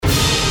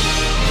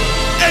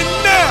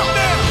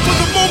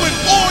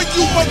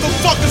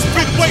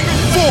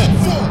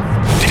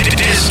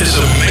is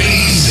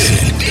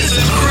amazing. This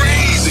is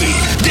crazy.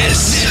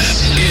 This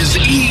is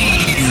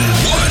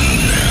E1.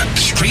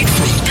 Straight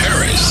from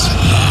Paris.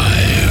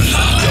 Live.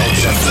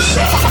 Check this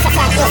out.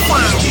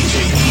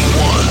 DJ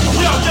E1.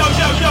 Yo.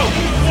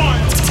 E1.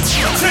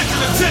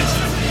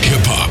 Attention.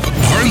 Hip-hop,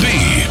 R&B,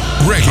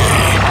 reggae.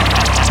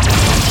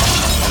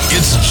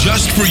 It's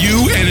just for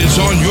you and it's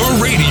on your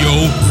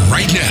radio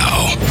right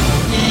now.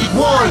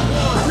 E1.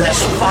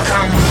 Let's fuck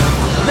 'em.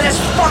 Let's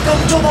fuck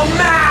 'em to the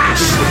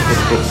max.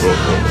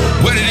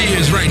 What it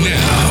is right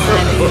now.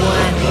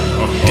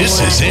 This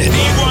is it.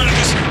 E1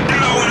 is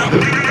blowing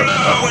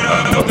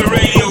up the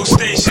radio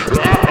station.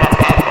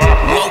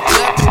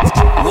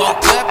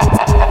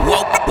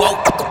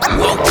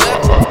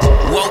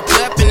 Woke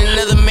up in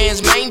another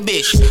man's main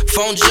bitch.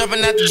 Phone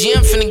jumping out the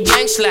gym, finna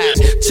gang slide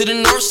to the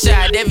north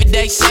side,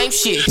 everyday same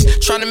shit.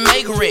 Tryna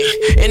make rent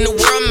in the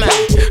world,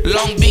 man.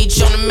 Long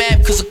Beach on the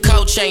map, cause a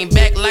cold chain.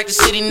 Back like the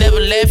city never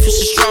left, it's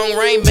a strong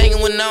rain.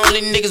 Banging when the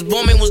only niggas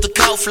booming was the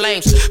cold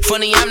flames.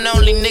 Funny, I'm the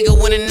only nigga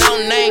with a no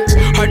name.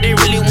 Heard they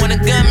really wanna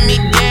gun me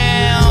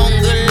down.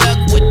 Good luck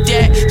with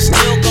that,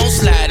 still gon'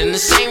 slide in the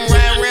same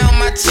ride around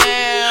my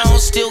town.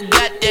 Still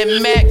got that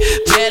Mac,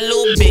 bad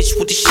little bitch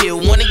with the shit.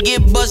 Wanna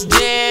get bust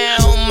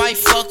down, might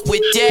fuck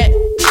with that.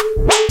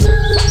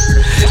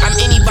 I'm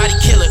anybody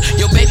killer,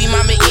 your baby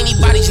mama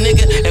anybody's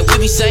nigga. And we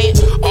be saying,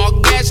 all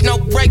gas, no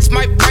brakes,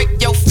 might break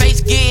your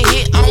face, get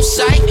hit on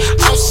sight.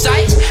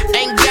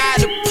 Ain't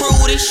gotta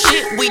prove this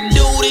shit, we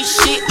do this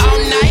shit all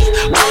night.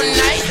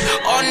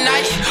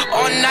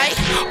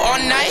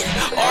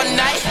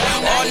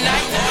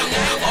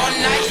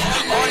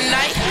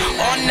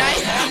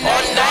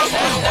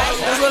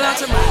 That's what I'm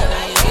talking about,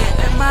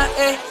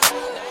 M.I.A.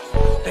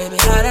 Baby,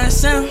 how that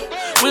sound?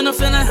 When I'm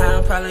feeling high,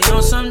 I'm probably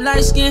on some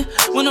light skin.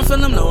 When I'm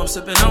feeling low, I'm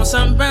sipping on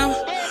some brown.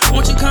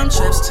 Won't you come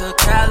trips to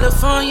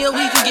California?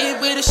 We can get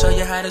with it, show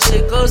you how the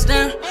shit goes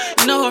down.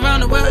 You know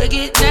around the world it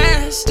get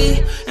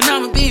nasty, and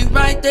I'ma be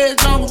right there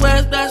as long as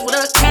West Blast with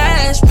a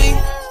cash be.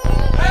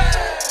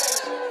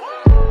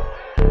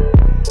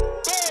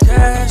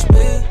 Cash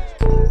be.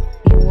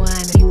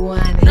 You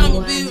want it. And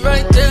I'ma be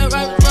right there,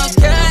 right with my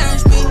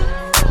cash be.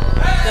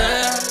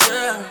 Yeah.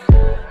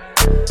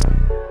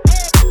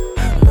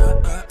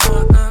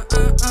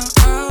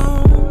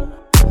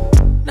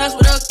 That's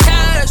what a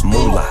cash be.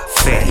 Moolah,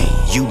 fatty,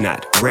 you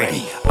not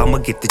ready. I'ma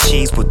get the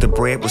cheese with the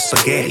bread with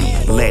spaghetti.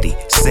 Letty,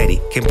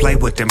 Seti, can play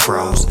with them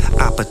bros.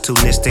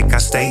 Opportunistic, I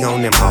stay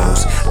on them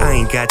hoes. I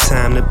ain't got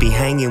time to be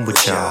hanging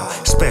with y'all,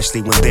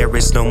 especially when there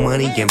is no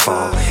money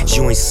involved.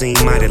 You ain't seen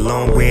mighty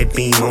long red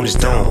beam on his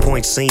dome.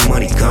 Point seen,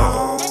 money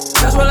gone.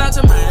 That's what out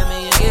to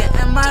Miami, you get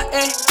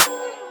M.I.A.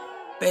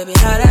 Baby,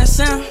 how that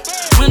sound?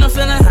 When I'm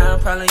feeling high, I'm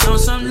probably on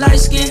some light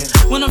skin.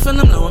 When I'm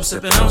feeling low, I'm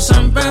sipping on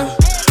some brown.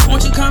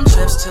 Won't you come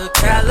trips to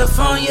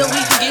California? We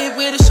can get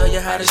with it, show you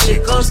how the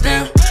shit goes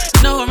down.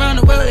 You know around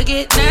the world it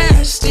get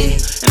nasty,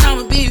 and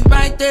I'ma be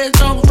right there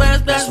as long as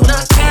West Blast with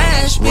a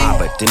cash be.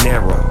 Robert De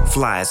Niro,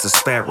 fly as a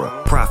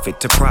sparrow. Profit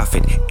to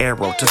profit,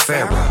 arrow to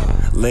pharaoh.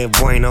 Live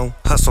bueno,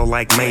 hustle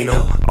like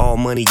Mano. All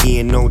money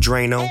in, no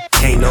Drano.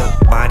 Can't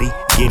nobody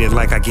get it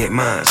like I get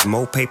mine.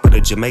 More paper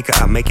to Jamaica,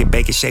 I make it,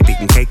 bake it, shape it,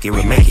 and cake it,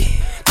 remake it.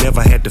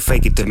 Never had to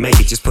fake it to make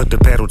it. Just put the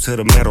pedal to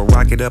the metal,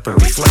 rock it up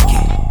and reflect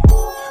it.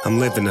 I'm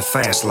living a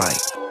fast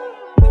life,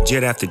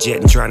 jet after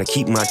jet and trying to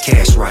keep my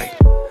cash right.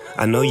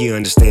 I know you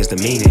understands the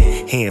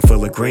meaning. Hand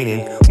full of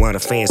greening, while the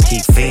fans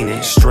keep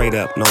fiending. Straight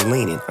up, no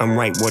leaning. I'm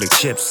right where the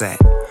chips at,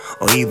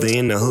 or either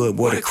in the hood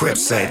where the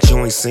Crips at.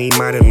 Joint seen,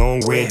 mighty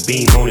long red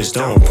beam on his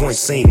dome. Point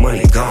seen,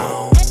 money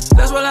gone.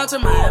 That's what out to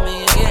Miami,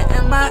 you get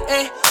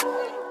M.I.A.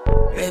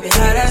 Baby,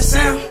 how that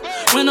sound?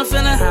 When I'm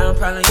feeling high, I'm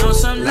probably on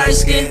some light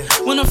skin.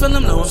 When I'm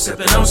feeling low, I'm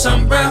sipping on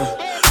some brown.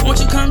 Won't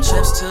you come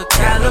trips to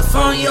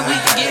California? We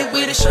can get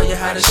with it, show you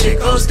how the shit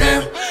goes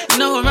down. You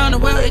know around the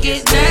world it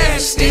get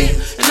nasty,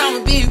 and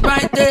I'ma be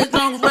right there as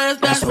long as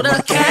West Blast with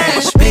a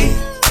cash be.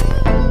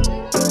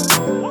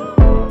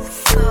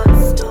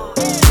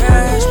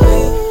 Cash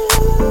be.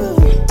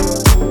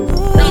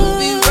 I'ma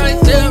be right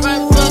there,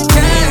 right with a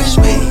cash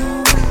be.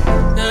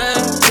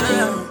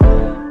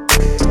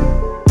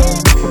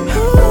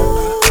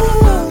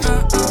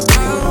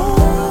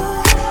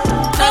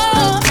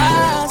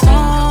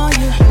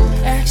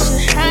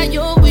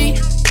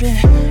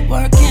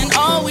 Working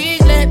all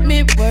week, let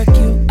me work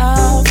you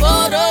out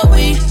for the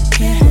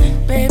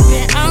weekend.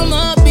 Baby, I'm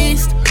a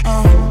beast.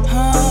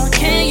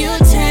 Can you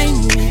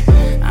tame me?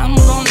 I'm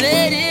gon'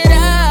 let it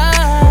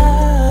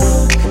out,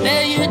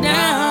 lay you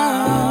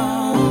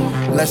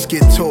down. Let's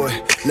get to it.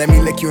 Let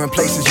me lick you in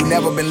places you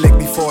never been licked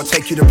before.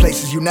 Take you to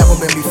places you never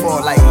been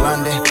before, like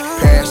London,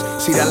 Paris.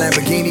 See that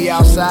Lamborghini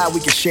outside?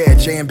 We can share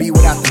J&B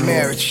without the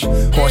marriage.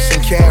 Horse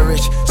and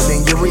carriage,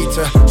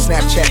 senorita.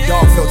 Snapchat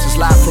dog filters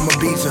live from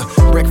Ibiza.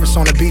 Breakfast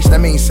on the beach,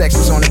 that means sex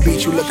is on the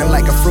beach. You looking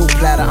like a fruit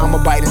platter,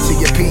 I'ma bite into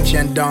your peach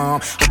and I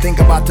think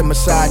about to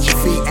massage your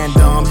feet and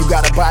you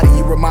got a body,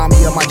 you remind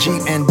me of my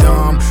Jeep and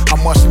I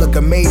must look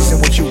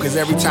amazing with you, cause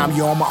every time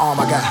you're on my arm,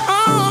 I got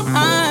all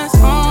eyes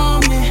on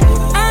me,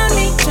 I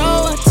need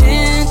your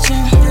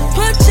attention.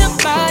 Put your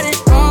body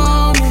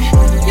on me,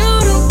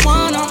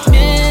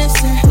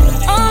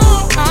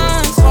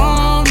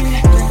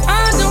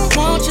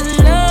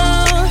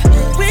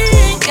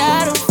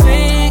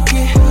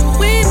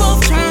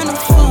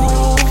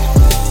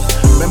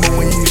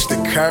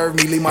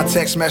 serve me, leave my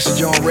text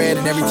message on red.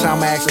 And every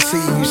time I ask to see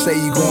you, you say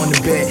you going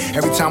to bed.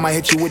 Every time I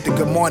hit you with the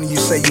good morning, you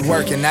say you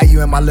working. Now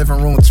you in my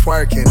living room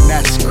twerking,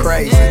 that's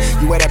crazy.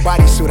 You wear that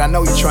bodysuit, I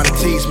know you trying to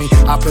tease me.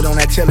 I put on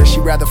that Tiller, she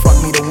rather fuck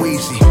me than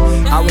Weezy.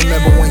 I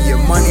remember when your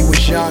money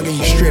was young and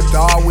you stripped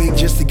all week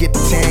just to get the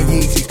 10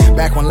 Yeezys.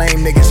 Back when lame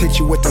niggas hit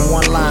you with them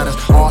one-liners,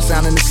 all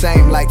sounding the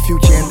same like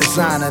Future and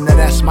Designer. Now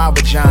that's my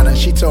vagina.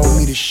 She told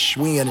me to shh,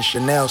 we in a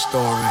Chanel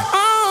store.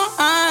 All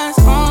eyes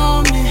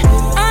on me,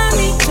 I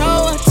need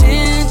your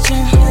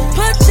attention.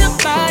 Put your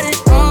body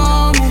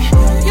on me,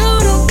 you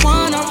the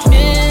one I'm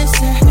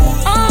missing.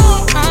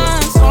 All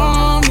eyes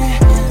on me,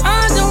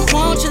 I don't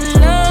want your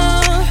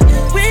love.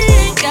 We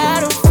ain't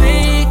gotta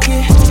fake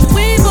it,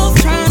 we both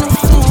tryna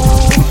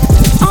fool.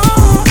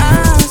 All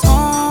eyes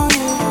on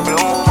you.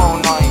 Blue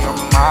moon on your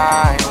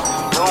mind,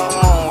 blue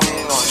moon we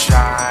gon'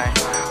 shine.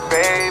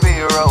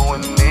 Baby, roll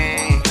with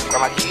me,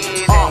 grab my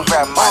keys and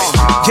grab my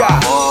arm.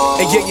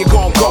 Yeah, and yeah, you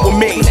gon' go with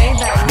me.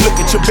 Look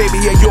at your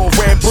baby and you're a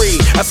rare breed.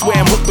 I swear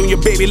I'm hooked on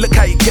your baby, look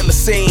how you kill a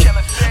scene.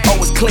 Oh,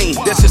 it's clean,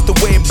 that's just the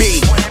way it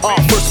be.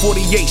 First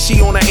 48, she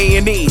on her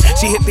A&E.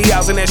 She hit the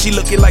house and now she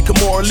looking like a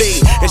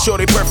Lee. And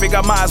shorty perfect,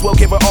 I might as well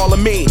give her all of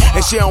me.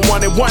 And she don't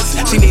want it once,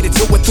 she needed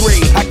 2 or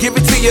 3. I give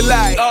it to you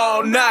like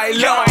all night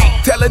long.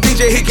 Tell a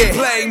DJ he can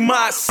play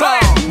my song.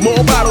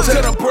 More bottles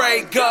till the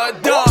break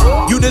of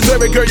dawn. You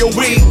deserve it, girl, your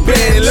week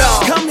been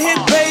long. Come here,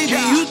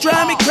 baby, you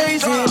drive me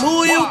crazy.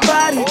 Move your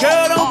body,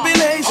 girl, don't be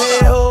lazy.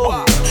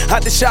 Oh.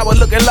 Out the shower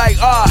looking like,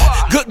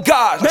 good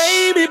God.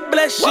 Baby,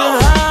 bless your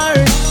heart.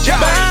 Your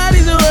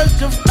body's a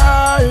work of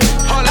art.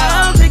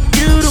 I'll take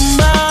you to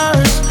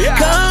Mars.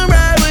 Come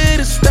ride with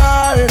a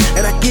star.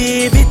 And I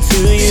give it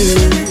to you.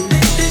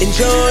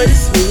 Enjoy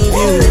this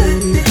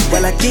movie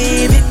while I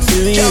give it to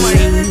you.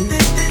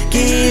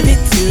 Give it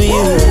to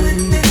you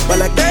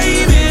while I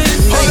give it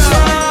to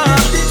you.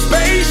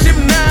 Spaceship,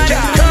 not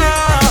a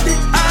car.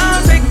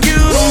 I'll take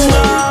you to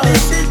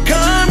Mars.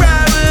 Come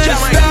ride with a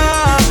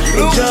star.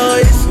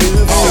 Enjoy this movie.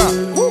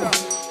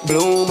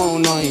 Blue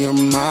moon on your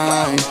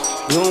mind,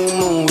 blue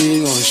moon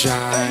we gon'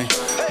 shine.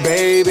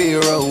 Baby,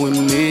 roll with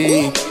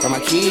me, grab my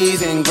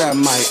keys and grab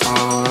my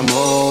arm.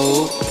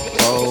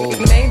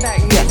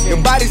 Yeah,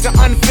 your body's an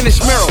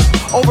unfinished mural,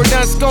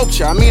 overdone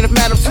sculpture. I mean, if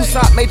Madame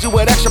Toussaint made you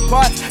with extra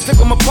parts, took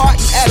them apart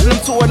and added them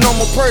to a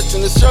normal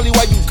person, it's surely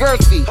why you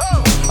girthy.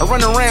 I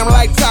run around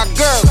like Top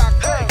Girl.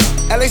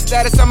 LA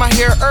status, I'm out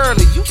here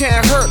early. You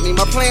can't hurt me,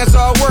 my plans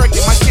all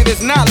working. My shit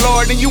is not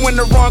Lord, and you in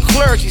the wrong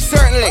clergy,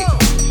 certainly.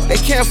 They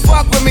can't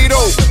fuck with me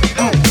though.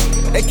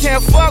 They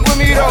can't fuck with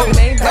me though.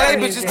 LA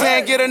bitches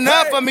can't get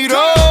enough of me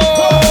though.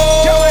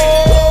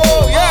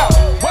 Yeah,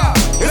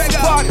 it's a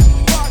party.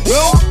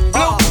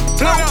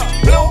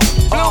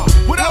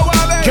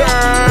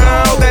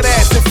 Girl, that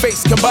ass and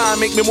face combined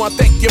make me wanna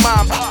thank your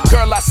mom.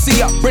 Girl, I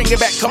see her, bring it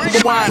back, cup of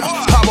wine.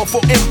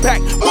 Powerful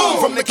impact, boom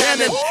from the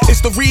cannon.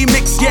 It's the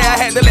remix, yeah, I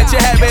had to let you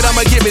have it.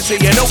 I'ma give it to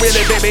you, no really,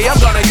 baby, I'm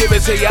gonna give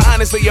it to you.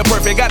 Honestly, you're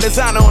perfect, got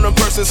designer on them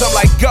purses. I'm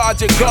like, God,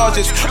 you're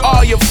gorgeous,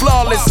 all you're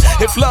flawless.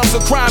 If love's a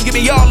crime, give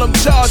me all them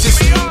charges.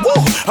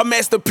 Woo, a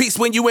masterpiece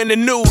when you in the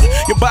nude.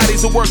 Your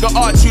body's a work of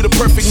art, you the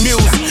perfect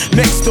muse.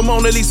 Next to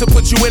Mona Lisa,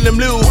 put you in them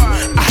nude.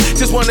 I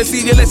just wanna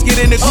see you, let's get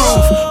in the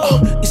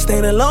groove. You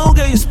staying alone,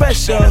 girl, you're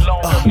special.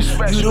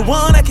 You the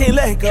one I can't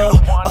let go.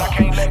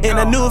 And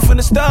I knew from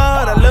the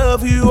start I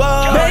love who you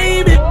are.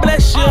 Baby,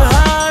 bless your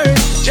heart.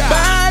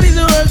 Body's a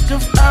work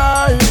of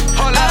art.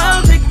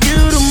 I'll take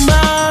you to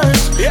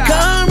Mars.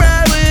 Come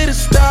ride with a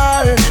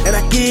star. And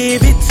I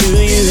give it to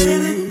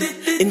you.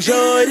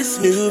 Enjoy this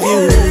new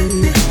view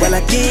while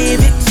I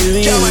give it to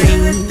you.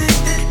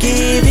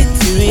 Give it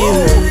to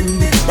you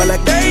while I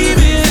give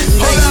it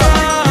to you.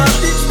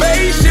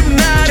 Spaceship,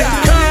 not a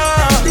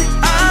car.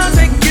 I'll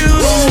take you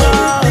to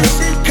Mars.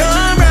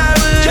 Come ride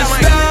with a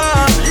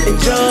star.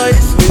 Enjoy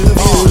this new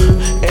view.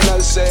 And I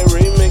say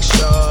remix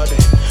shawty,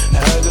 I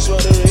just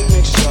want a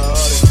remix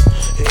shawty.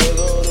 Here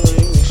go the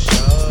remix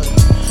shawty,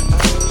 I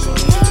just want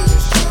a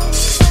remix shawty.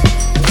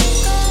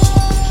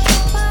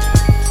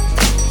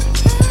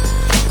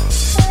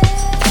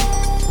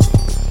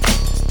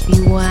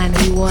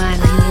 You want.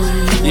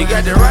 You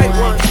got the right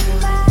one.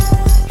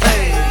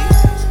 Hey,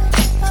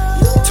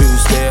 2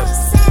 steps.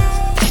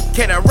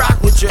 Can I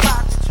rock with you?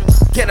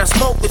 Can I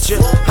smoke with you?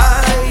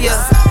 Higher.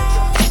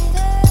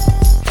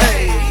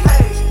 Hey,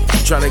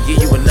 tryna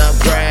give you an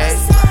upgrade.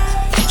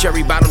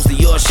 Cherry bottoms to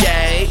your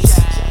shades.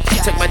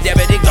 Take my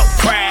debit and go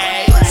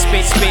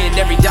crazy. Spend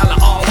every dollar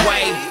all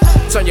way.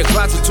 Turn your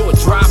closet to a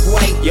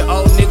driveway. Your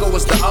old nigga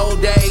was the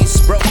old days.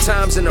 Broke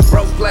times in a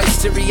broke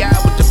place.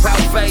 Teary-eyed with the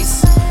pout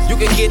face. You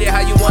can get it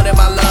how you want it,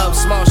 my love.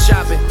 Small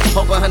shopping,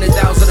 hope 100,000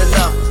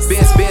 enough.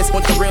 Benz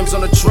with the rims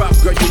on the truck.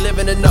 Girl, you live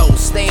in the know,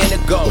 stay in the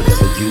go.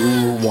 Whatever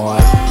you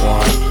want.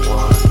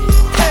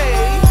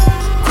 Hey,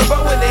 crib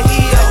up in the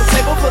heel,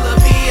 table full of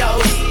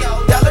VOs.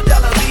 Dollar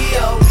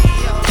bill.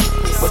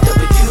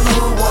 Whatever you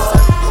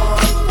want,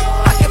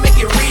 I can make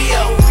it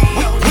real.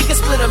 We can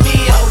split a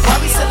meal,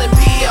 why we selling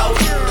PO?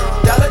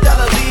 Dollar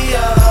bill.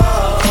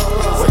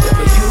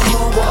 Whatever you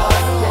want.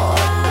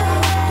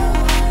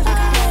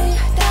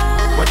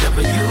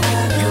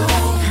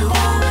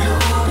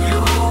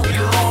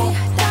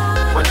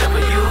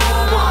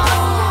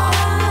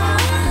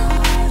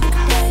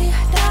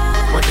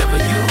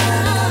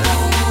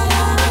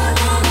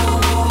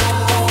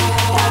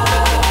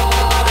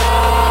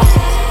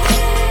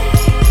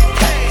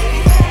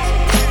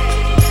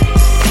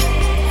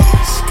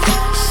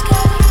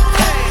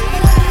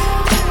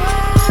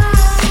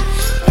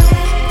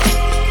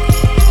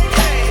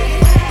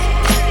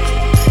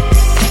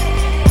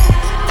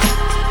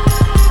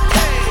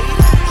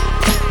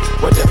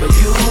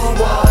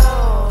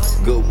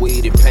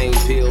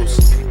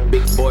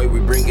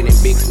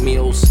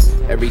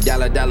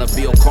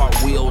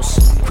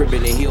 Crib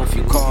in the hill,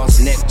 few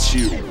cars,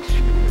 Neptune.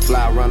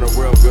 Fly around the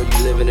world, girl,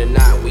 you living or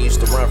not. We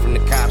used to run from the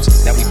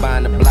cops, now we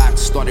buying the block.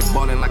 Started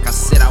ballin' like I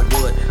said I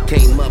would.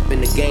 Came up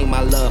in the game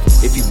I love.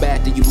 If you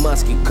bad, then you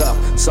must get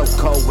cuffed. So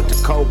cold with the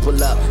cold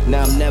pull up.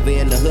 Now I'm never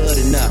in the hood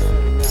enough.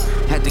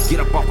 Had to get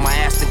up off my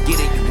ass to get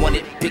it. You want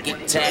it, pick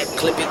it, tag,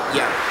 clip it,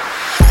 yeah.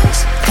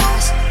 House,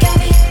 house, get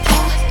it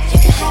all. You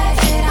can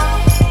have it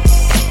all.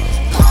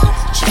 Palm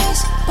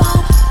trees, palm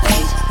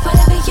weed,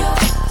 whatever you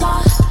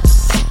want.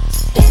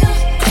 Bigger,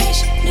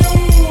 rich, new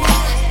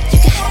one. You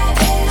can have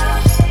it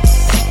all.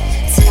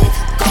 Take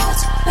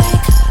gold,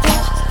 bank,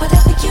 roll,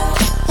 whatever you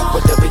want.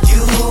 Whatever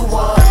you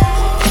want.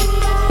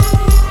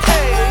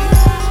 Hey,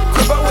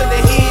 cribbo in the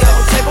heel,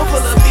 table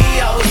full of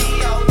VOs,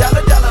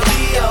 dollar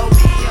VO.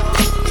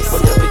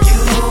 Whatever you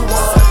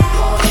want,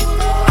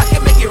 I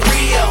can make it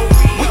real.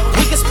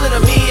 We can split a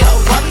meal.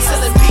 Why we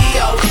selling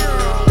PO?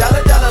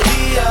 Dollar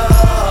VO.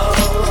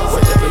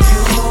 Whatever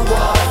you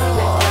want.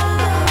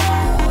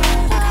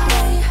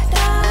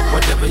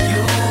 Whatever you.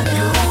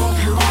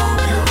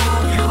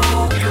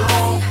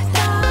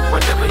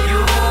 Whatever you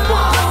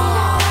want.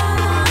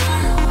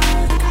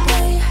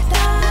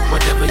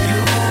 Whatever you.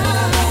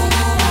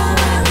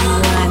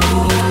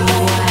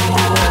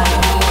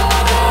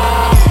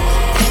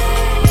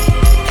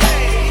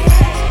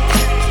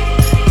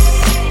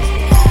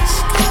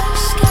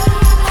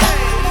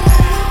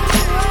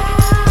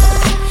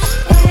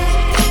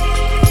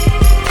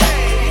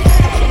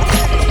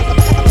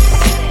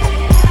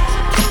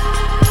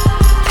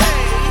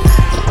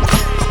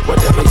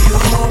 Whatever you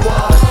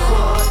want.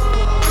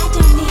 I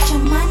don't need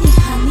your money,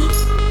 honey.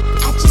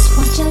 I just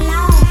want your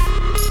love.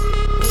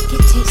 Make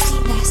it tasty,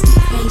 nasty,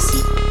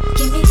 crazy.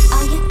 Give me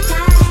all you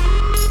got.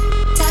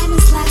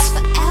 Diamonds last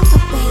forever,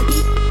 baby.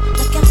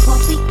 Look at what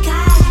we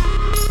got.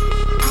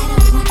 I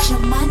don't want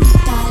your money,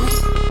 darling.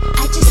 I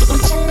just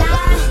want your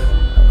love.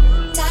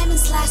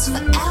 Diamonds last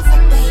forever,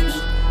 baby.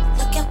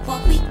 Look at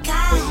what we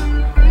got.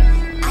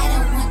 I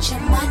don't want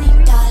your money,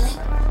 darling.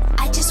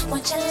 I just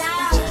want your love.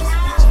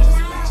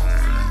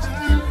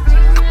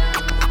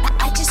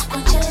 I just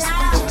want your love.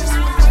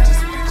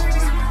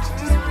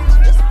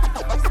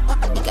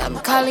 You got me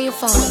calling your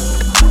phone,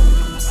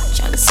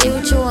 trying to see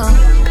what you want.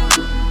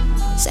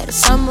 Say there's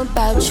something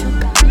about you,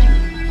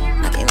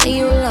 I can't leave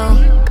you alone.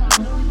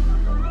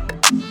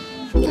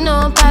 You know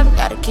I'm poppin',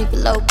 gotta keep a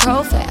low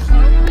profile.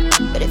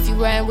 But if you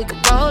ran, we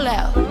could roll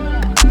out.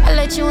 I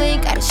let you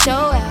in, gotta show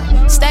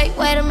out. State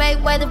way to make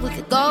weather, we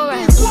could go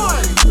round.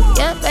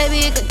 Yeah,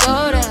 baby, it could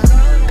go down.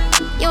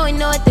 You ain't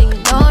know it, then you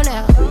know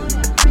now.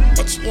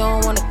 That you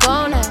don't wanna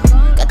go now.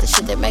 Got the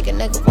shit that make a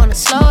nigga wanna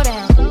slow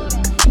down.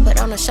 But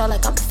on the show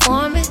like I'm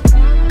performing.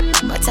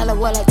 Might tell her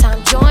what like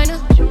time join her.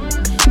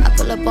 I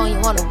pull up on you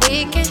on the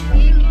weekend.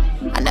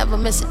 I never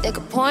miss a dick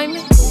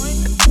appointment.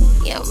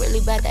 Yeah, I'm really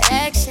about that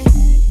action.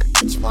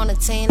 Put you on a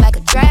team like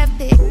a draft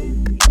pick.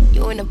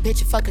 You in a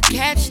picture, fuck a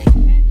caption.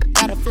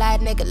 Got a fly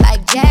nigga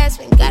like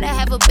Jasmine. Gotta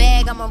have a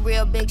bag, I'm a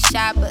real big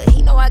shopper.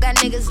 He know I got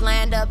niggas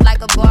lined up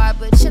like a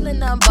barber. Chillin'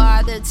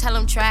 unbothered, tell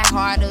him try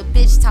harder.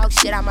 Bitch talk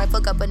shit, I might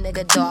fuck up a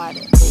nigga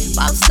daughter.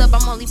 Bossed up,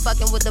 I'm only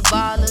fucking with the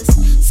ballers.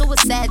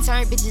 Suicide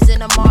turn bitches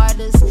into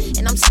martyrs.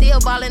 And I'm still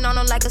ballin' on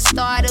them like a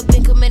starter.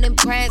 Been committing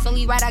crimes,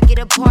 only right I get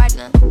a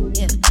partner.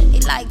 Yeah, he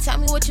like, tell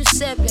me what you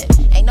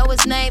sippin'. Ain't know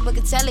his name, but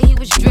could tell it he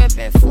was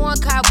drippin'. Foreign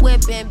cop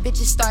whippin',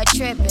 bitches start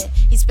trippin'.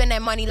 He spend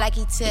that money like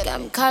he tippin'.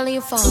 Got me calling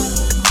your phone,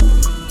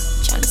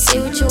 tryna see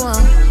what you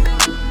want.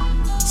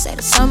 Say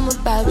there's something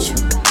about you,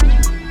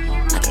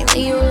 I can't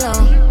leave you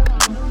alone.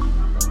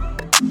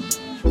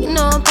 You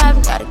know I'm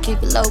poppin', gotta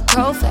keep a low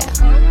profile.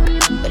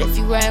 But if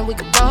you ran, we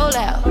could roll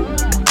out.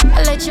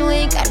 I let you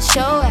in, gotta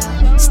show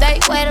out.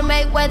 State way to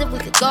make weather, we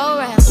could go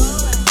round.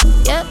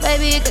 Yeah,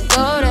 baby, it could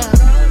go down.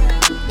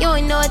 You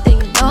ain't know it, then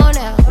you know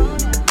now.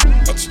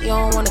 That you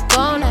don't wanna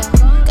go now.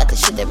 Got the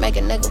shit that make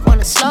a nigga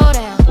wanna slow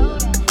down.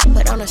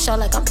 But on a show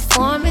like I'm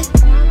performing.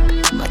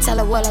 Might tell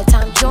her what like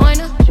time join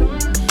her.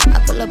 I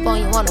pull up on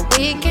you on the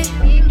weekend.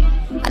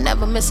 I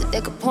never miss a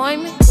dick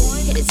appointment.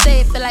 Hit it say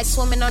it feel like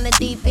swimming on the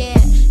deep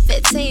end.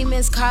 15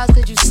 missed calls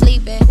cause you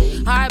sleeping.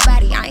 Hard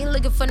body, I ain't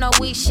looking for no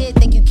weak shit.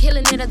 Think you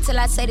killing it until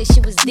I say that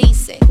shit was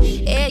decent.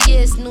 Yeah,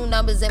 it's new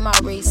numbers in my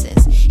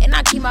recents. And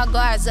I keep my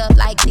guards up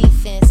like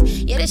defense.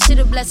 Yeah, this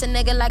shit'll bless a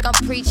nigga like I'm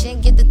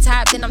preaching. Get the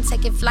top, then I'm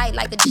taking flight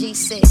like a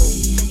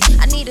G6.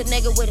 I need a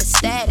nigga with a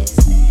status,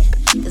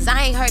 cause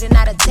I ain't heard it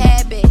not a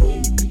tad bit.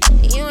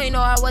 And you ain't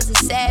know I was a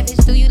savage.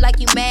 Do you like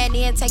you mad,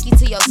 then take you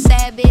to your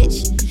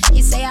savage?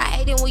 You say I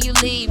hate it when you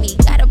leave me.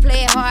 Gotta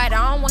play it hard,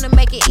 I don't wanna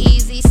make it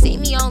easy. See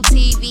me on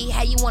TV,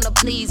 how you wanna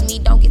please me.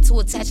 Don't get too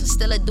attached and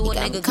still a do a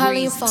nigga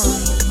calling your phone,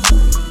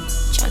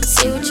 tryna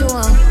see what you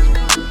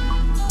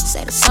want.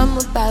 Say there's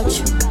something about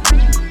you,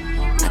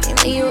 I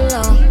can't leave you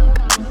alone.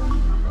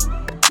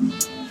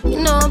 You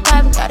know I'm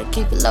poppin', gotta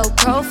keep a low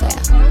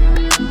profile.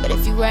 But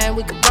if you ran,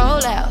 we could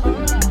roll out.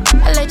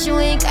 I let you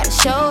in, gotta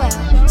show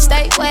out.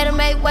 State way to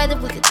make weather,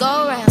 we could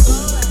go round.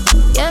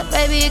 Yeah,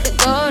 baby, it could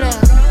go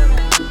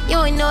down.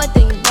 You ain't know it,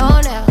 then you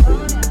know now.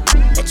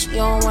 Bet you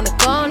don't wanna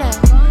go now.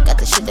 Got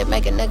the shit that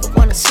make a nigga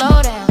wanna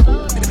slow down.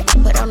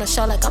 Put on a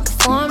show like I'm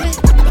performing.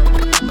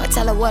 Might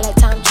tell her what like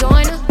time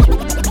joiner.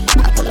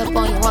 I pull up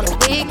on you on a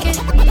weekend.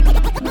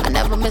 I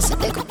never miss a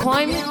dick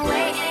appointment. Been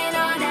waiting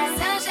on that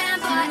sunshine,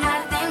 but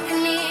I think I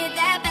need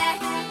that back.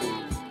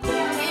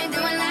 Can't do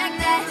it like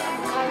that.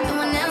 No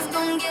one else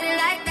gon' get it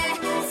like that.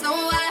 So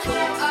I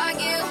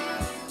argue,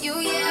 you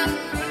yeah.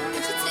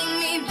 But you take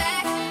me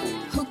back.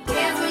 Who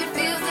cares when it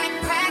feels like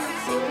crack?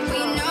 We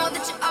know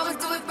that you always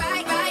do it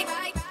right, right.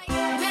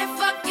 Man,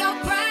 fuck your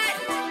pride.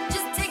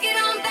 Just take it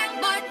on back,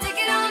 boy. Take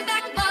it on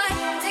back, boy.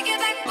 Take it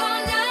back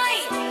all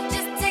night.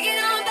 Just take it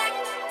on back.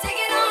 Take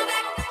it on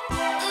back.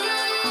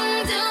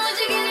 Do what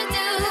you gonna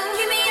do.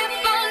 Keep me up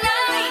all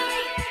night.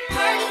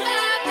 Hurting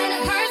vibe and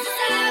it hurts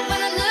inside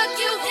when I look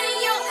you in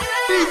your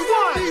eyes.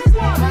 What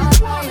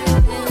you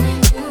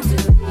feeling to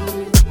do?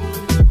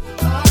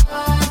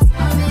 Oh,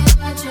 tell me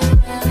what you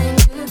feeling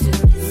to do. What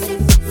you feeling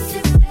to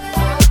do?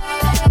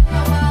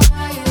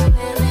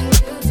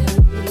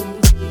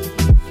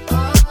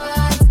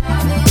 Oh,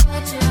 tell me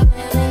what you feeling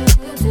to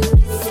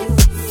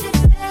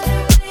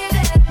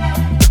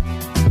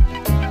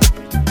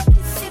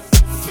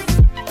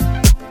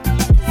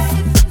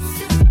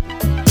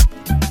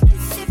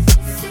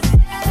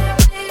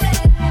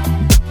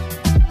do.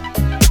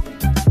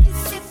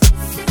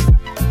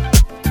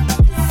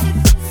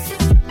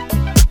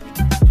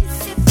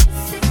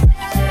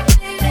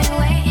 Been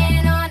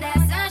waiting on that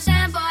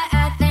sunshine, boy.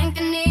 I think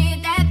I need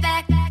that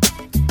back.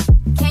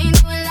 Can't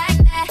do it like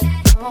that.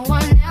 No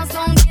one else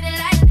gon' get it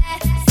like that.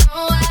 So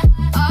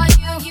are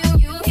you here?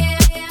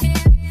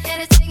 Here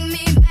to take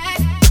me back.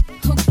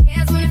 Who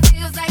cares when it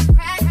feels like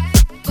crack?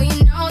 But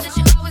you know that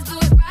you always do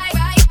it right,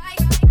 right.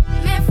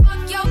 Man,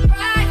 fuck your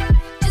pride.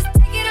 Just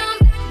take it on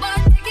back, boy.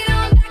 Take it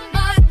on back,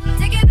 boy.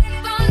 Take it back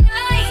all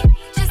night.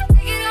 Just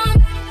take it on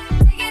back.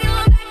 Take it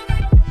on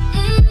back.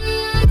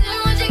 Do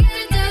what you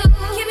gotta do.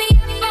 Keep me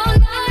up all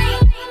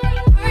night.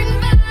 Hurting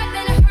vibe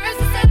and it hurts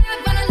inside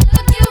when I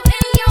look you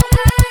in your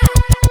eyes.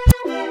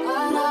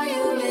 What are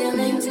you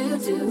willing to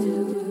do?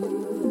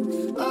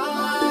 Oh,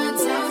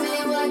 tell me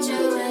what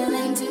you're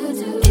willing to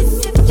do.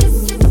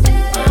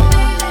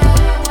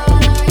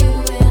 What are you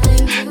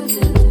willing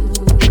to do?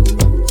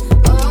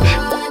 Oh,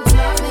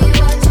 tell me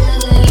what you're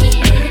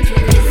willing to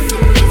do.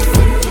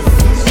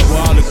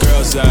 Where all the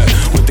girls at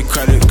with the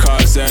credit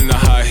cards and the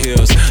high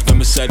heels? The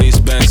Mercedes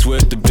Benz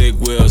with the big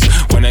wheels.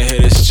 When they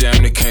hit this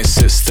jam, they can't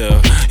sit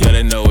still. Yeah,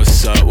 they know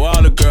what's up. Where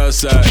all the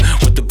girls at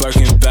with the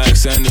Birkin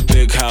bags and the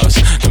big house?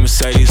 The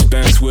Mercedes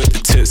Benz with the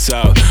tits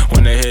out.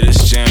 When they hit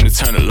this jam, they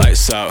turn the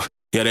lights out.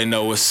 Yeah, they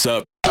know what's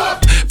up.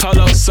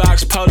 Polo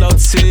socks, polo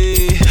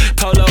tee,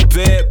 polo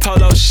bed,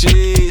 polo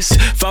sheets,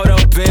 photo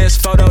Benz,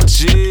 photo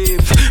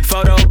Jeep,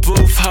 photo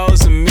booth,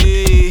 hoes of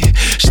me.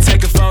 She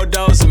taking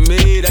photos of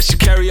me that she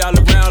carry all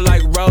around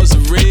like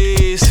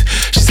rosaries.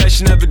 She said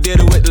she never did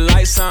it with the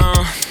lights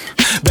on.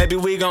 Baby,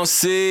 we gon'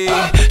 see.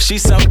 She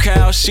so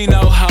cow, she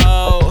no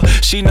hoe.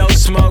 She no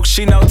smoke,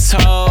 she no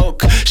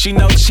toke. She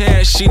no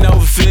chance, she no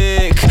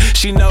Vic.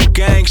 She no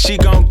gang, she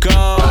gon'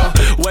 go.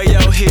 Wear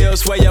your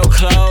heels, wear your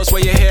clothes.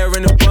 Wear your hair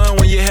in a bun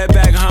when you head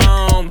back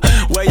home.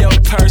 Wear your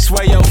purse,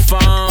 wear your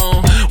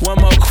phone. One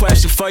more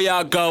question before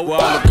y'all go. Where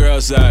all the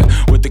girls at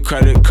with the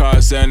credit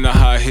cards and the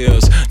high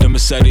heels? The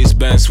Mercedes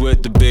Benz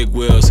with the big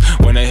wheels.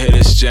 When they hit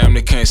this jam,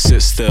 they can't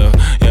sit still.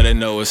 Yeah, they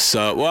know what's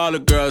up. Where all the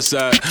girls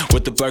at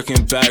with the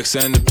Birkin bags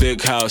and the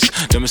big house?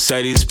 The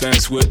Mercedes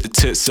Benz with the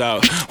tits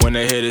out. When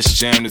they hit this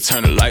jam, they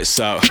turn the lights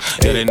out.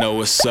 Yeah, they know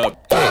what's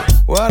up. Hey,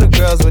 where all the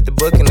girls with the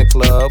book in the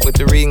club? With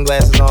the reading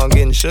glasses on,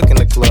 getting shook in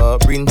the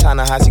club. Reading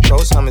Ta-Nehisi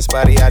Coates, humming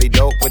Spotty Yachty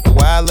Dope. With the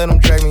wild, let them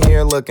drag me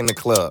here, look in the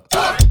club.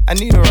 I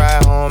need a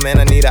ride home and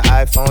I need an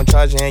iPhone.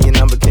 Charge in your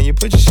number, can you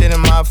put your shit in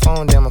my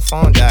phone? Damn, my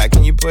phone died.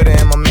 Can you put it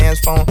in my man's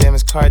phone? Damn,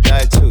 his car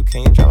died too.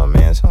 Can you drive my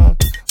man's home?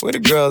 Where the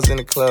girls in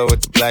the club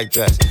with the black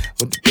dress?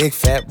 With the big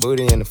fat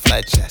booty and the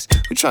flat chest.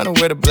 Who tryna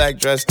wear the black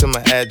dress to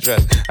my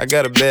address? I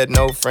got a bed,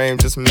 no frame,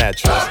 just a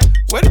mattress.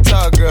 Where the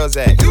tall girls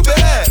at? You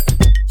bad.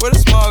 Where the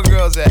small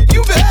girls at?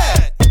 You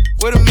bad.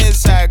 Where the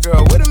mid-size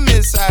girl? Where the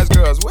mid-size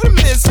girls? Where the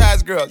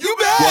mid-size girls? You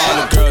bad. Where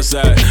all the girls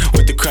at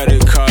with the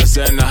credit cards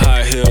and the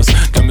high heels?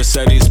 The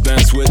Mercedes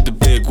Benz with the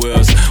big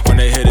wheels. When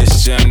they hit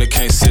this jam, they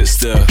can't sit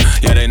still.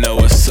 Yeah, they know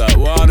what's up.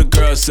 Where all the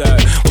girls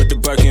at with the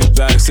Birkin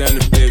bags and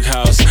the big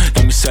house?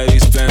 The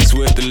Mercedes Benz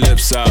with the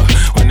lips out.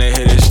 When they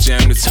hit this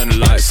jam, they turn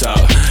the lights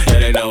out. Yeah,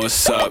 they know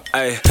what's up.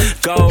 Ay,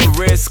 gold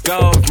wrist,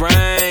 gold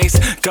rings,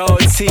 gold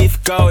teeth,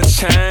 gold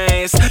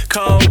chains,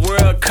 cold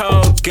world,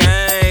 cold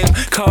game,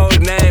 cold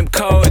name,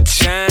 cold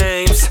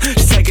James.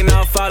 She's taking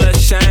off all her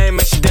shame,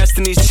 and she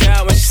Destiny's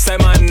Child when she say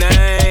my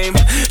name.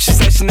 She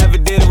said she never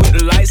did it with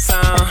the lights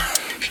on.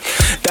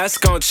 That's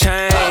gon'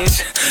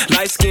 change.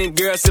 Light-skinned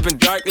girl sippin'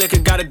 dark liquor.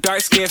 Got a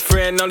dark-skinned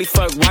friend. Only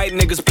fuck white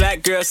niggas.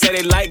 Black girls say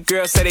they like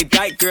girls. Say they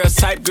dyke girls.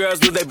 Type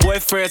girls lose their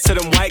boyfriends to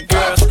them white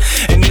girls.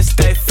 And this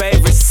their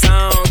favorite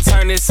song.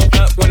 Turn this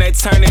up when they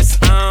turn this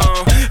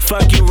on.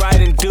 Fuck you right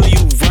and do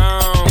you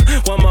wrong.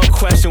 One more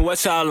question.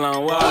 what y'all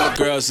on? Where all the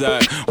girls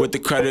at? With the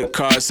credit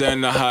cards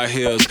and the high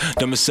heels.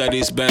 The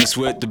Mercedes-Benz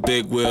with the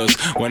big wheels.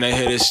 When they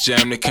hit this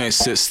jam, they can't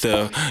sit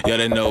still. Yeah,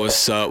 they know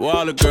what's up. Where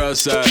all the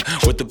girls at?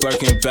 With the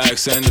Birkin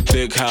bags and the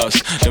big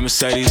house. The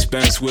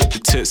Mercedes-Benz with the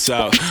tits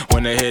out.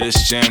 When they hit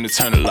this jam, they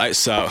turn the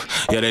lights out.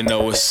 Yeah, they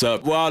know what's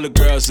up. Where all the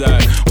girls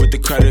at? With the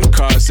credit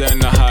cards and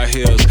the high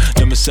heels.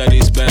 The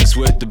Mercedes-Benz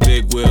with the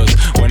big wheels.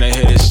 When they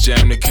hit this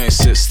jam, they can't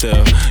sit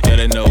still. Yeah,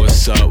 they know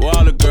what's up. Where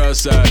all the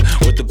girls at?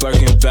 With the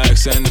Birkin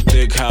bags and the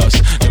big house.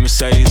 The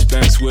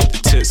Mercedes-Benz with the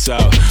tits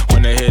out.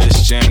 When they hit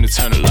this jam, they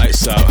turn the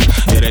lights out.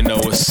 Yeah, they know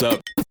what's up.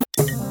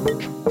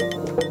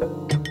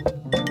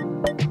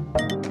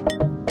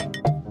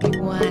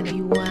 You want it.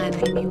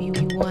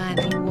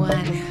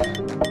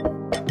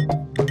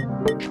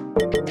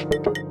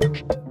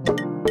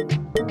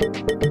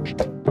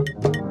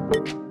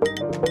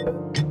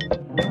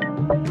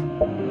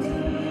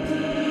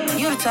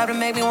 You the type to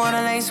make me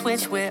wanna lane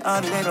switch with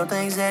all the little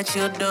things that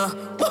you do.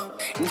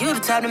 And you the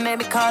type to make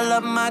me call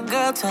up my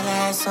girl, tell her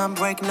I had something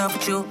breaking up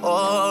with you.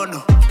 Oh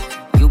no,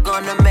 you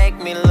gonna make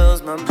me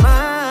lose my mind.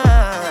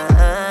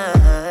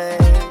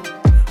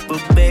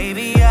 But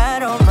baby, I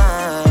don't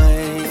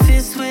mind if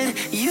it's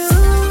with you.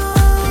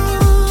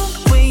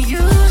 When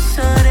you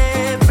shut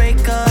it, break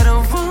all the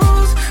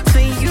rules. For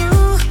you,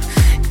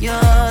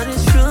 you're the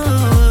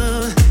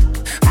truth.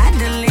 I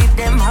delete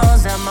them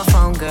hoes on my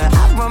phone, girl.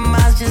 I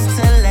promise just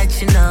to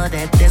let you know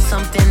that there's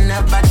something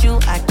about you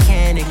I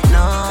can't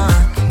ignore.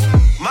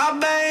 My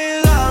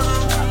babe loves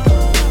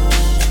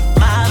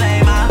my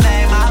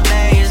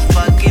babe is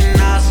fucking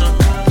awesome.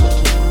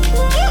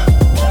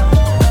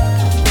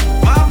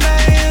 My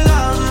babe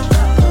loves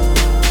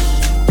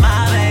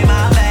my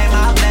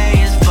babe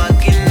is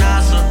fucking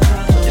awesome.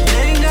 If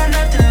they ain't got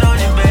nothing on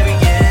you, baby,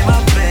 yeah, my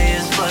babe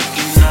is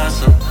fucking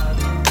awesome.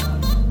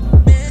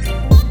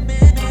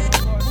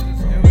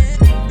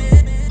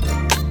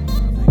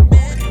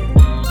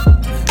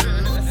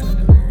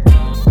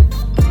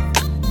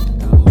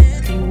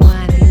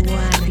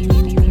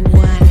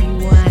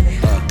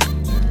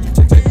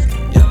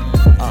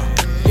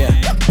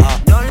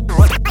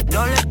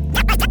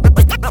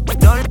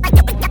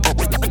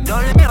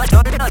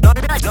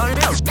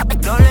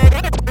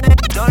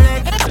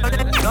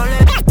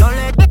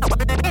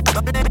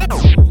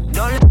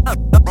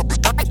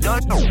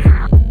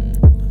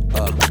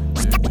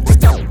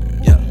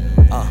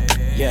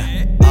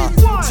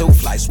 Two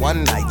flights,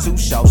 one night, two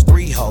shows,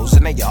 three hoes,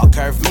 and they all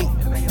curve me.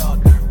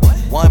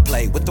 One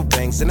plate with the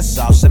wings and the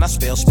sauce, and I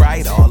spill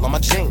Sprite all on my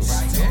jeans.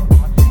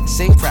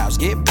 Seen crowds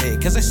get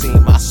big, cause they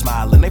seen my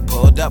smile and they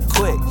pulled up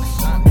quick.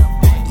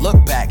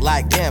 Look back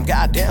like damn,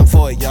 goddamn,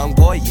 for a young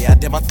boy, yeah, I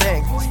did my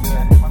thing.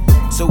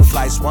 Two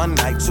flights, one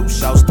night, two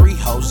shows, three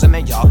hoes, and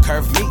they all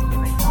curve me.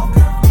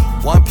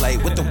 One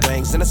plate with the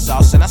wings and the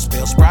sauce, and I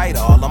spill Sprite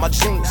all on my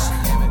jeans.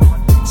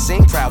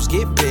 Seen crowds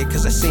get big,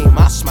 cause they seen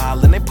my smile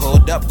and they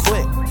pulled up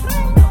quick.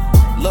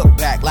 Look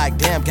back like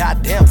damn,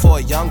 goddamn, for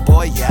a young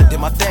boy, yeah, I did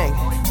my thing.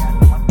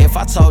 If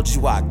I told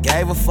you I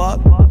gave a fuck,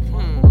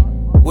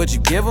 would you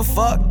give a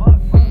fuck?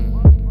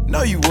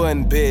 No, you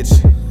wouldn't, bitch.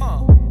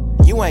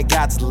 You ain't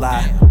got to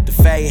lie. The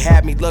fade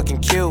had me looking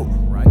cute.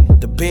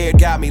 The beard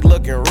got me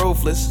looking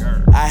ruthless.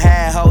 I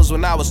had hoes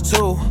when I was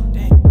 2.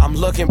 I'm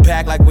looking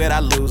back like where'd I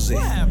lose it?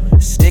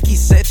 Sticky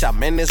sitch,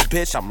 I'm in this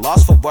bitch. I'm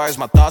lost for words,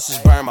 my thoughts is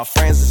burned, my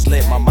friends is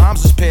lit. My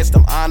mom's is pissed,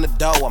 I'm on the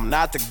dough. I'm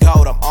not the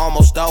GOAT, I'm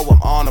almost though,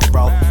 I'm on a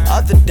bro.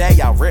 Other day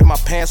I ripped my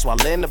pants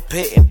while in the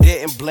pit and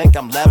didn't blink,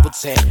 I'm level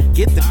 10.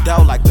 Get the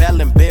dough like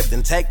Bell and Biv,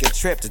 then take a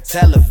trip to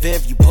Tel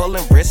Aviv. You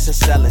pulling wrists and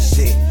selling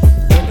shit.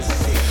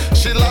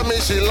 She love me,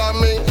 she love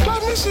me,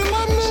 love me, she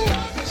love me.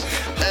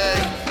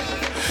 Hey.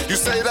 You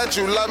say that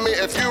you love me,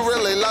 if you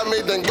really love me,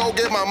 then go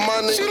get my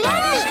money. She love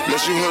me.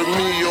 Unless you heard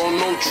me, you don't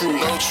know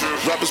truth.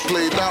 Rappers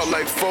played out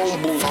like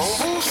phone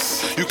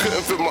booths. You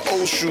couldn't fit my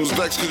old shoes.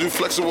 Vex cause you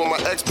flexing with my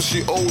ex, but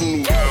she old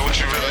news. What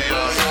you really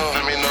are,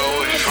 let me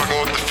know if you fucking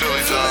with the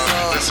Philly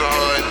dog. That's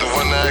alright, the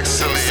one that acts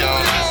silly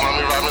on.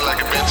 Mommy ride me like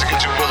a bitch to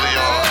get you willy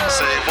on.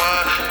 Say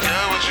what?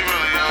 Yeah, what you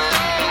really on?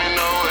 Let me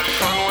know if you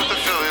fucking with the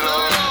Philly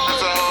dog.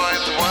 That's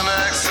alright, the one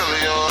that acts silly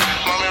on.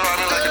 Mommy ride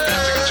me like a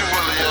bitch to get you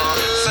willy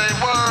on.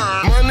 Say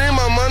word.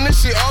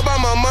 She all about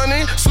my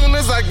money. Soon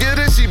as I get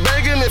it, she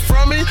begging it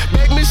from me.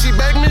 Beg me, she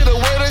beg me the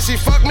way that she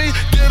fuck me.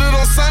 Get it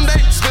on Sunday,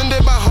 spend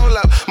it by whole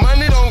up.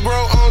 Money don't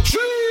grow on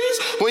trees.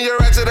 When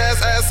your ratchet ass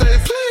say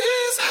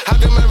please.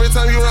 How come every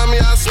time you run me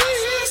I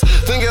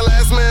sneeze? Think your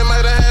last man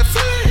might have had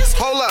fleas.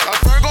 Hold up, a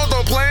Virgo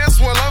don't play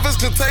us when love is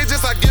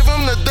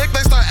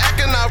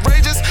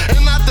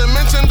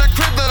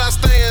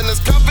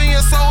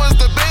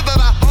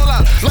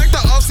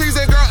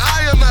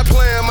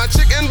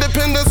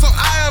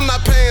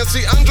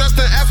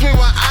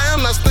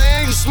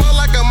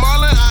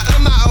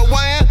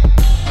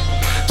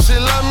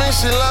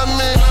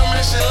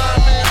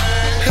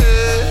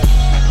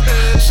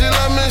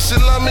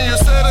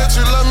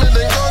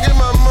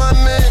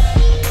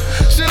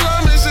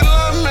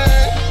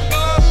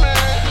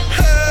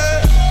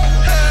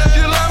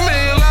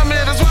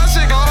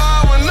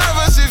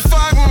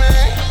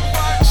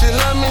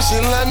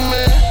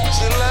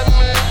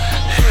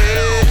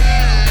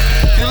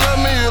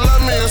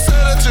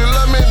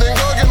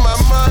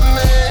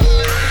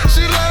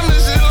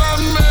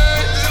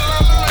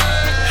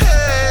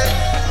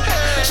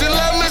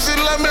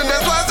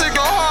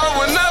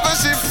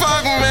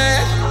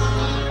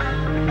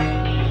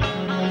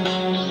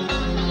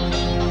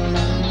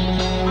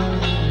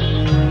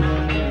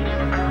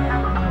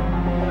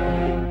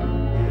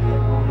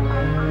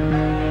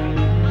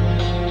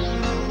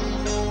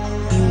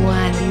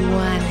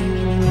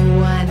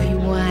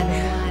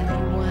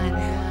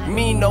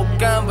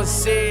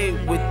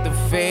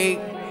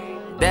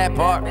that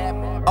part.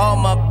 All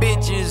my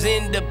bitches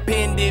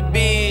independent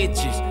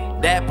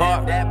bitches, that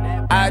part.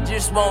 I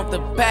just want the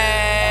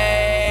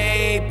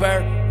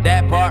paper,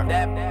 that part.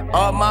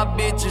 All my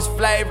bitches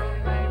flavor,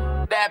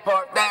 that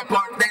part, that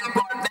part, that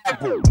part, that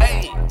part.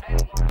 Hey.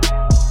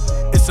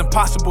 It's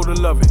impossible to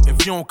love it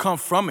if you don't come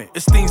from it.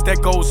 It's things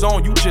that goes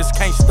on, you just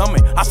can't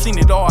stomach. I seen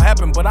it all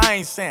happen, but I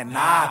ain't saying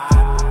nothing.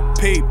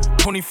 Peep,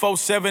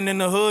 24/7 in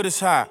the hood is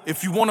high.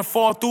 If you wanna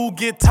fall through,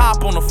 get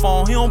top on the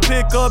phone. He don't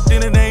pick up,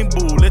 then it ain't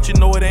boo. Let you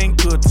know it ain't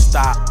good to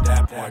stop.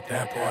 That part,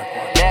 that part,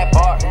 that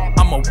part.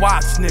 I'm a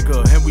watch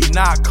nigga, and we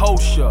not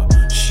kosher.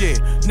 Shit,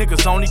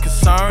 niggas only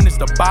concern is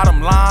the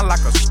bottom line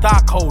like a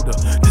stockholder.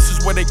 This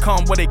is where they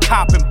come, where they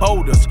copping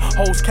boulders.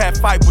 Hoes cat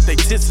fight with they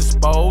tits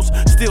exposed.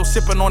 Still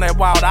sipping on that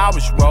Wild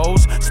Irish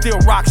Rose. Still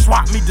rock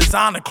swap me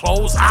designer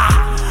clothes.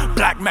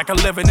 Black Mac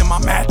 11 in my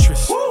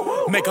mattress.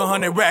 Make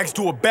 100 racks,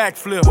 do a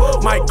backflip.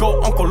 Might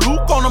go Uncle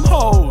Luke on them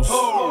hoes.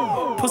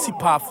 Pussy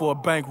pop for a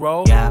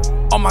bankroll. Yeah.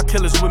 All my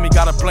killers with me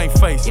got a blank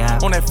face. Yeah.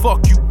 On that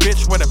fuck you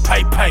bitch where the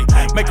pay.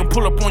 Make 'em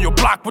pull up on your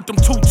block with them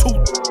two.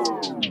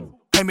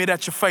 Aim it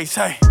at your face,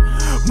 hey.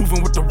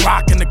 Moving with the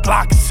rock and the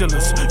Glock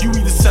concealers. You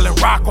either selling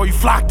rock or you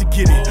flock to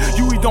get it.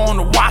 You either on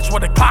the watch while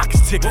the clock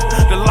is ticking.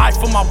 The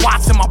life of my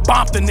watch and my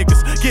bomb the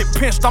niggas. Get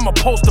pinched, I'ma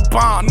post a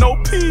bond. No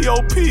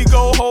P.O.P.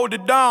 go hold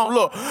it down.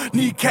 Look,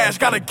 need cash,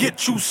 gotta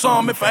get you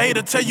some. If a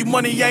hater tell you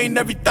money ain't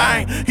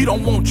everything, he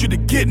don't want you to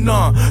get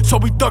none. So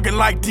we thuggin'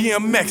 like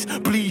DMX,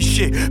 bleed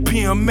shit,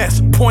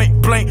 PMS,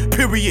 point blank,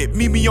 period.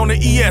 Meet me on the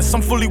ES,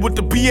 I'm fully with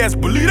the BS,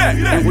 believe that.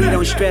 And we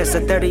don't stress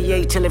a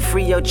 38 till it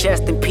free your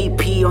chest. And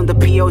PP on the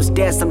PO's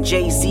desk, I'm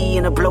Jay-Z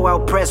in a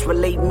blowout press.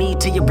 Relate me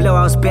to your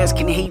blowouts best.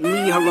 Can hate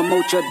me, her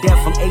remote your death.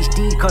 I'm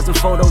HD, causing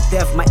photo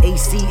theft. My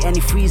AC,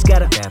 antifreeze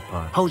gotta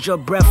hold your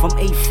breath. I'm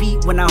 8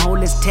 feet when I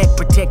hold this tech.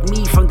 Protect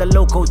me from the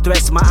local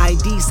threats. My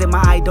ID say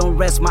my eye don't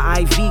rest. My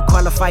IV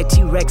qualified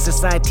T-Rex.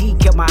 Society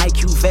kept my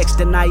IQ vexed.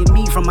 Denying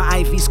me from my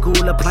Ivy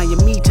school.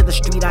 Applying me to the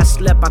street I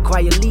slept. I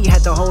quietly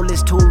had to hold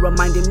this tool.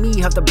 Reminding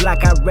me of the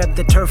block I rep.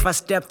 The turf I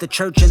stepped. The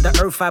church and the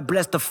earth I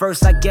blessed. The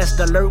first I guessed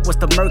alert was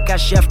the murk I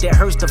chefed. It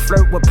hurts to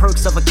flirt with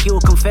perks of a kill.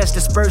 Confess,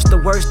 disperse the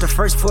worst. The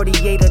first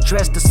 48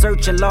 address the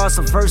search and loss.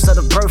 A verse of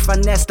the birth I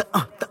nest. The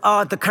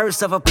odd, the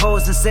curse of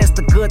opposing sense.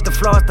 The good, the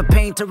flaws, the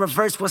pain to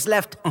reverse what's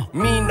left.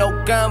 Me no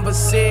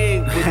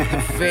conversate with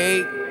the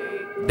fake.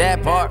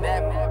 That part.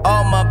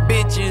 All my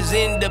bitches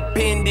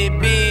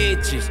independent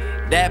bitches.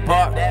 That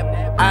part.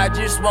 I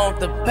just want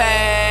the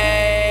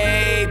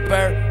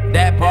paper.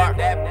 That part.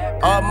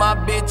 All my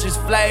bitches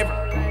flavor.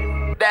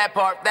 That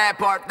part, that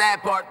part,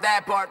 that part,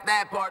 that part,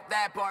 that part,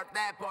 that part,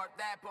 that part,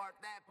 that part,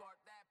 that part.